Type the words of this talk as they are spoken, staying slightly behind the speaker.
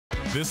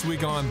This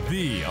week on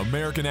The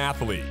American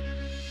Athlete.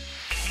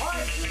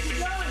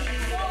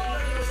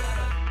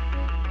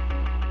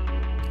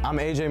 I'm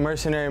AJ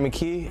Mercenary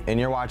McKee, and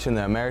you're watching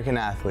The American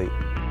Athlete.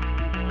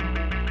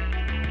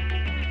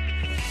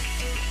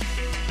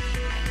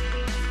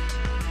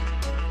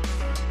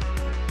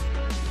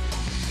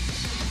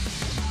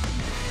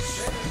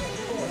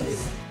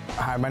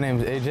 Hi, my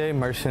name is AJ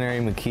Mercenary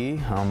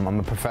McKee. I'm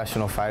a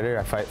professional fighter.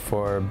 I fight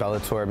for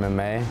Bellator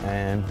MMA,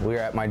 and we're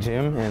at my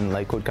gym in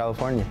Lakewood,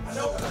 California.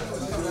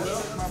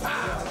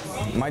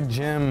 My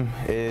gym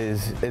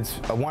it's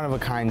a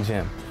one-of-a-kind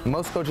gym.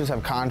 Most coaches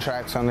have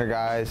contracts on their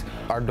guys.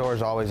 Our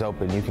door's always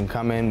open. You can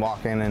come in,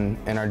 walk in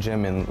our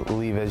gym and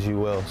leave as you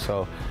will.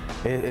 So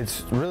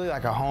it's really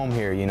like a home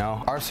here, you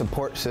know. Our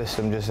support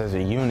system just as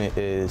a unit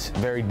is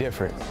very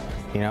different.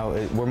 You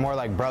know, we're more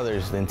like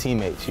brothers than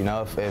teammates, you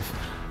know. If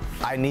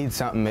I need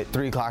something at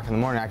 3 o'clock in the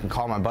morning, I can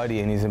call my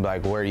buddy and he's gonna be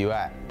like, where are you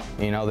at?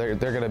 You know, they're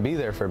gonna be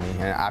there for me.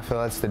 And I feel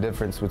that's the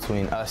difference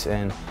between us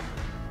and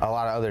a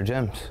lot of other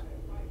gyms.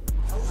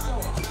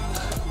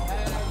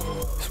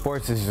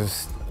 Sports is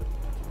just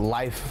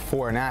life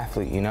for an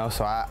athlete, you know?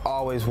 So I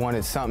always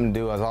wanted something to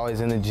do. I was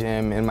always in the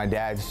gym, in my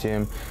dad's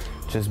gym,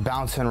 just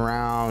bouncing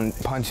around,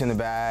 punching the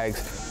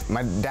bags.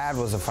 My dad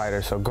was a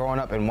fighter, so growing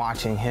up and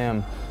watching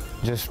him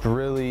just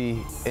really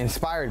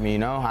inspired me, you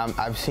know?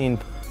 I've seen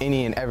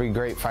any and every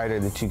great fighter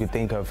that you could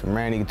think of, from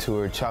Randy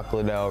Couture, Chuck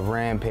Liddell,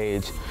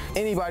 Rampage,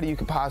 anybody you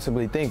could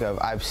possibly think of,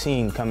 I've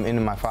seen come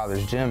into my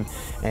father's gym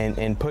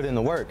and put in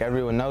the work.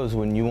 Everyone knows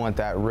when you want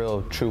that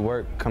real, true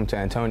work, come to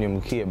Antonio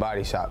McKee at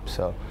Body Shop.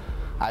 So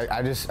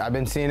I've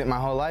been seeing it my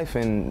whole life,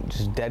 and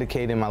just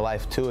dedicating my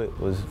life to it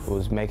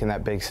was making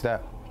that big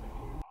step.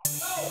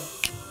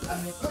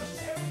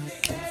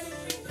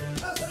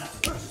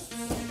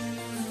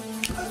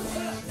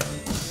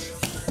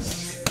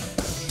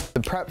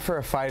 The prep for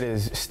a fight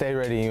is stay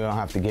ready, you don't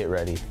have to get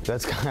ready.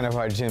 That's kind of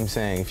our gym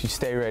saying. If you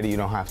stay ready, you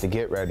don't have to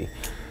get ready.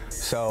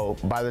 So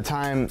by the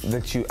time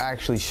that you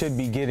actually should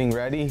be getting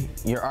ready,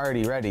 you're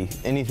already ready.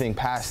 Anything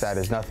past that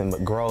is nothing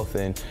but growth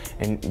and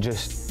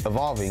just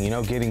evolving, you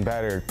know, getting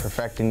better,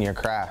 perfecting your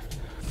craft.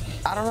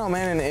 I don't know,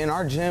 man, in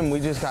our gym, we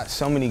just got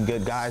so many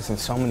good guys and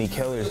so many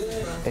killers.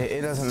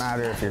 It doesn't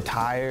matter if you're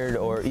tired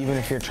or even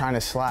if you're trying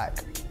to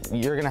slack.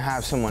 You're gonna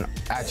have someone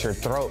at your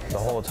throat the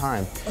whole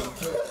time.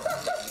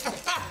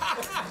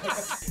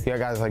 You got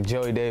guys like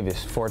Joey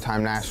Davis,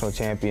 4-time national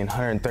champion,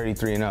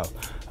 133-0.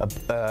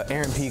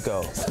 Aaron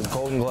Pico,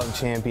 Golden Glove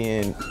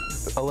champion,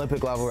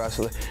 Olympic level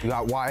wrestler. You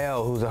got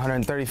YL, who's a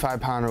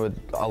 135-pounder with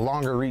a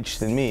longer reach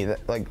than me.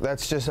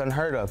 That's just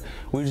unheard of.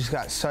 We just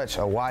got such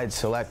a wide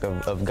select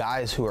of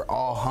guys who are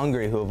all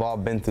hungry, who have all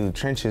been through the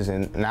trenches,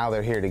 and now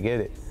they're here to get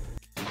it.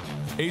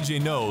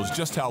 AJ knows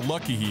just how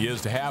lucky he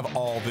is to have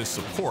all this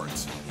support,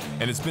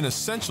 and it's been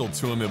essential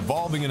to him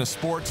evolving in a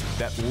sport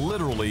that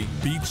literally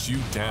beats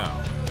you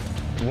down.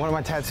 One of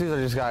my tattoos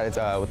I just got, it's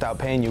without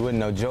pain you wouldn't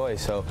know joy.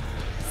 So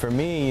for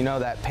me, you know,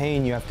 that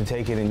pain, you have to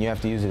take it and you have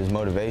to use it as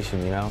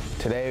motivation, you know.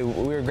 Today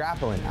we were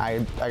grappling. I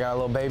got a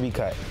little baby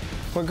cut.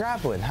 We're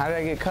grappling. How did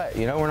I get cut?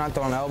 You know, we're not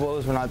throwing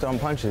elbows, we're not throwing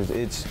punches.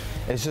 It's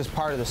just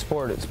part of the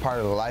sport, it's part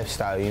of the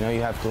lifestyle. You know,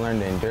 you have to learn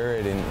to endure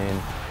it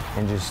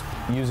and just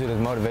use it as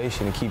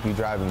motivation to keep you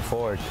driving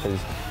forward, because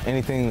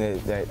anything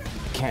that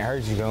can't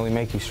hurt you can only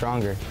make you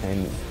stronger,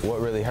 and what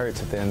really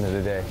hurts at the end of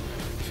the day.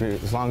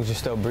 As long as you're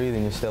still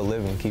breathing, you're still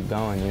living, keep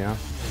going, you know?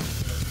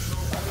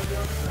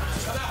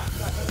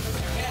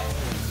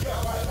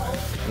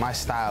 My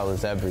style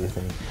is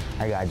everything.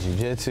 I got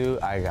jiu-jitsu,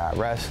 I got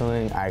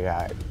wrestling, I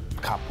got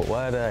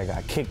capoeira, I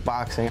got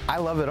kickboxing. I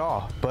love it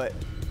all, but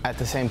at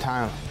the same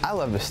time, I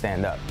love to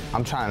stand up.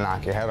 I'm trying to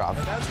knock your head off.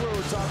 That's where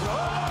we're talking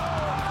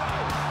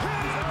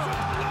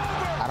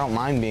I don't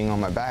mind being on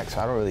my back, so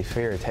I don't really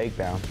fear a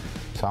takedown.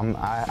 So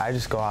I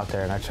just go out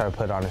there and I try to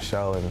put on a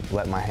show and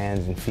let my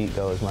hands and feet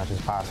go as much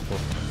as possible.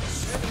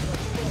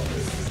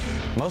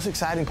 Most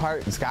exciting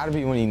part, it's got to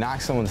be when you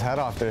knock someone's head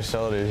off their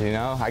shoulders, you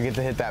know? I get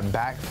to hit that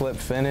backflip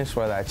finish,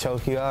 whether I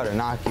choke you out or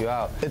knock you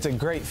out. It's a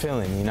great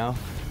feeling, you know?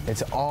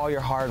 It's all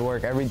your hard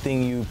work,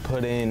 everything you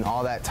put in,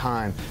 all that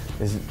time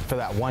is for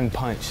that one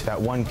punch,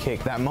 that one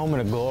kick, that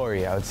moment of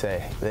glory, I would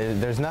say.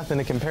 There's nothing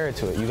to compare it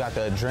to it. You got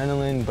the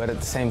adrenaline, but at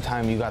the same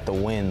time, you got the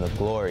win, the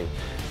glory.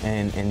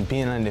 And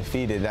being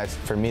undefeated,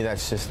 for me,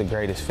 that's just the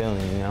greatest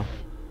feeling, you know?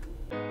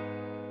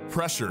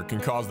 Pressure can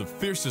cause the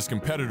fiercest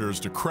competitors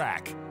to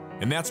crack,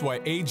 and that's why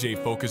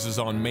AJ focuses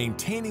on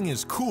maintaining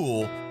his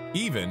cool,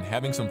 even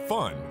having some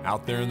fun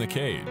out there in the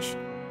cage.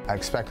 I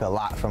expect a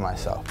lot from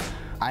myself.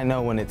 I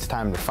know when it's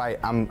time to fight,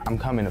 I'm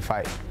coming to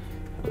fight.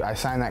 I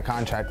signed that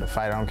contract to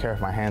fight. I don't care if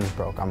my hands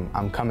broke.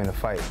 I'm coming to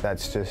fight.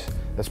 That's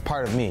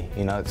part of me.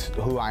 You know, it's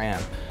who I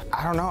am.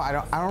 I don't know. I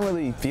don't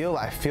really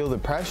feel the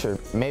pressure.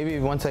 Maybe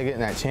once I get in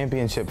that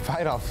championship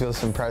fight, I'll feel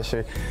some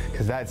pressure,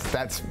 because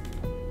that's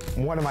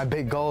one of my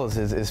big goals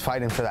is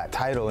fighting for that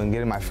title and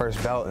getting my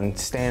first belt and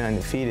staying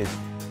undefeated.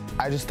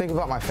 I just think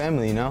about my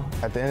family, you know?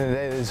 At the end of the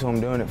day, this is who I'm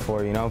doing it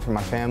for, you know? For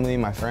my family,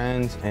 my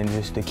friends, and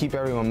just to keep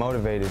everyone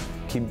motivated.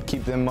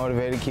 Keep them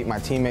motivated, keep my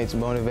teammates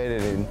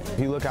motivated, and if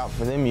you look out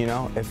for them, you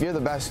know? If you're the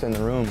best in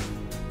the room,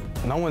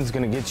 no one's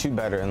gonna get you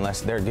better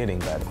unless they're getting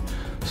better.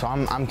 So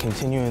I'm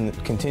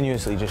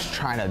continuously just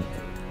trying to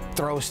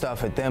throw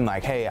stuff at them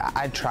like, hey,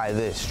 I'd try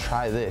this,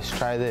 try this,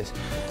 try this.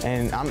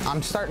 And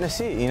I'm starting to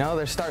see it, you know?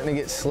 They're starting to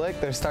get slick,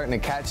 they're starting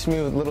to catch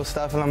me with little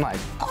stuff, and I'm like,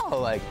 oh,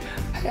 like,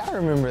 hey, I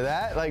remember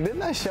that. Like,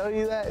 didn't I show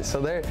you that? So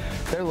they're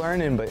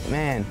learning, but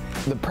man,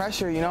 the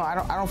pressure, you know, I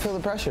don't feel the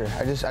pressure.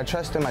 I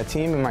trust in my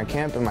team and my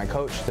camp and my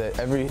coach that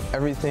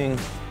everything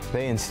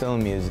they instill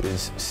in me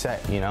is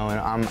set, you know, and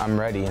I'm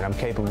ready and I'm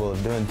capable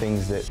of doing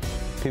things that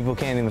people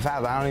can't even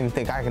fathom. I don't even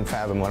think I can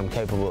fathom what I'm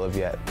capable of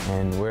yet,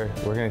 and we're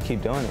gonna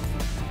keep doing it.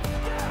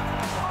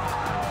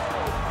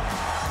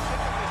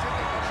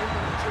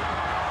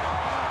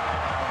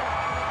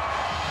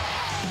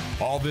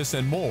 All this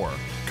and more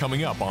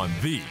coming up on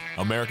The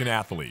American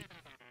Athlete.